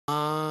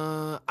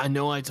I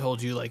know I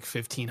told you like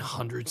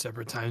 1,500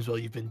 separate times while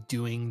you've been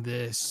doing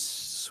this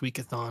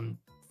Suikathon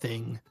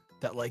thing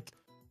that like,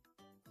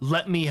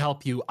 let me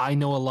help you. I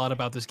know a lot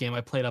about this game. I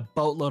played a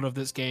boatload of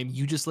this game.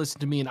 You just listen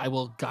to me and I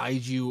will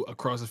guide you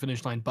across the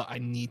finish line. But I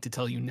need to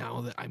tell you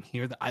now that I'm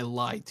here that I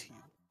lied to you.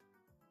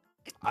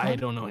 I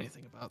don't know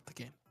anything about the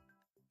game.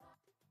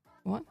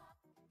 What?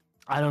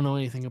 I don't know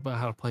anything about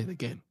how to play the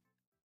game.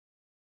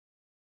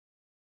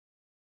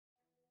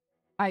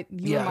 I've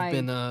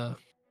been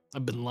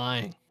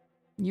lying.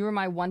 You were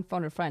my one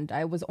phone a friend.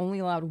 I was only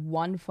allowed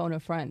one phone a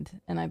friend,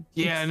 and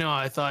Yeah, no,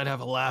 I thought I'd have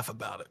a laugh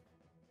about it,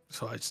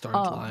 so I started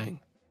lying.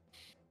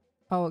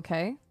 Oh,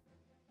 okay.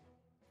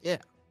 Yeah.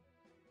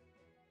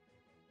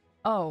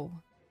 Oh,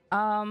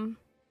 well,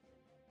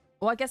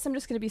 I guess I'm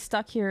just gonna be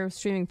stuck here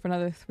streaming for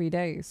another 3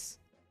 days.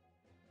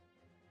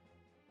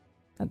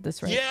 At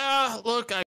this rate. Yeah, look,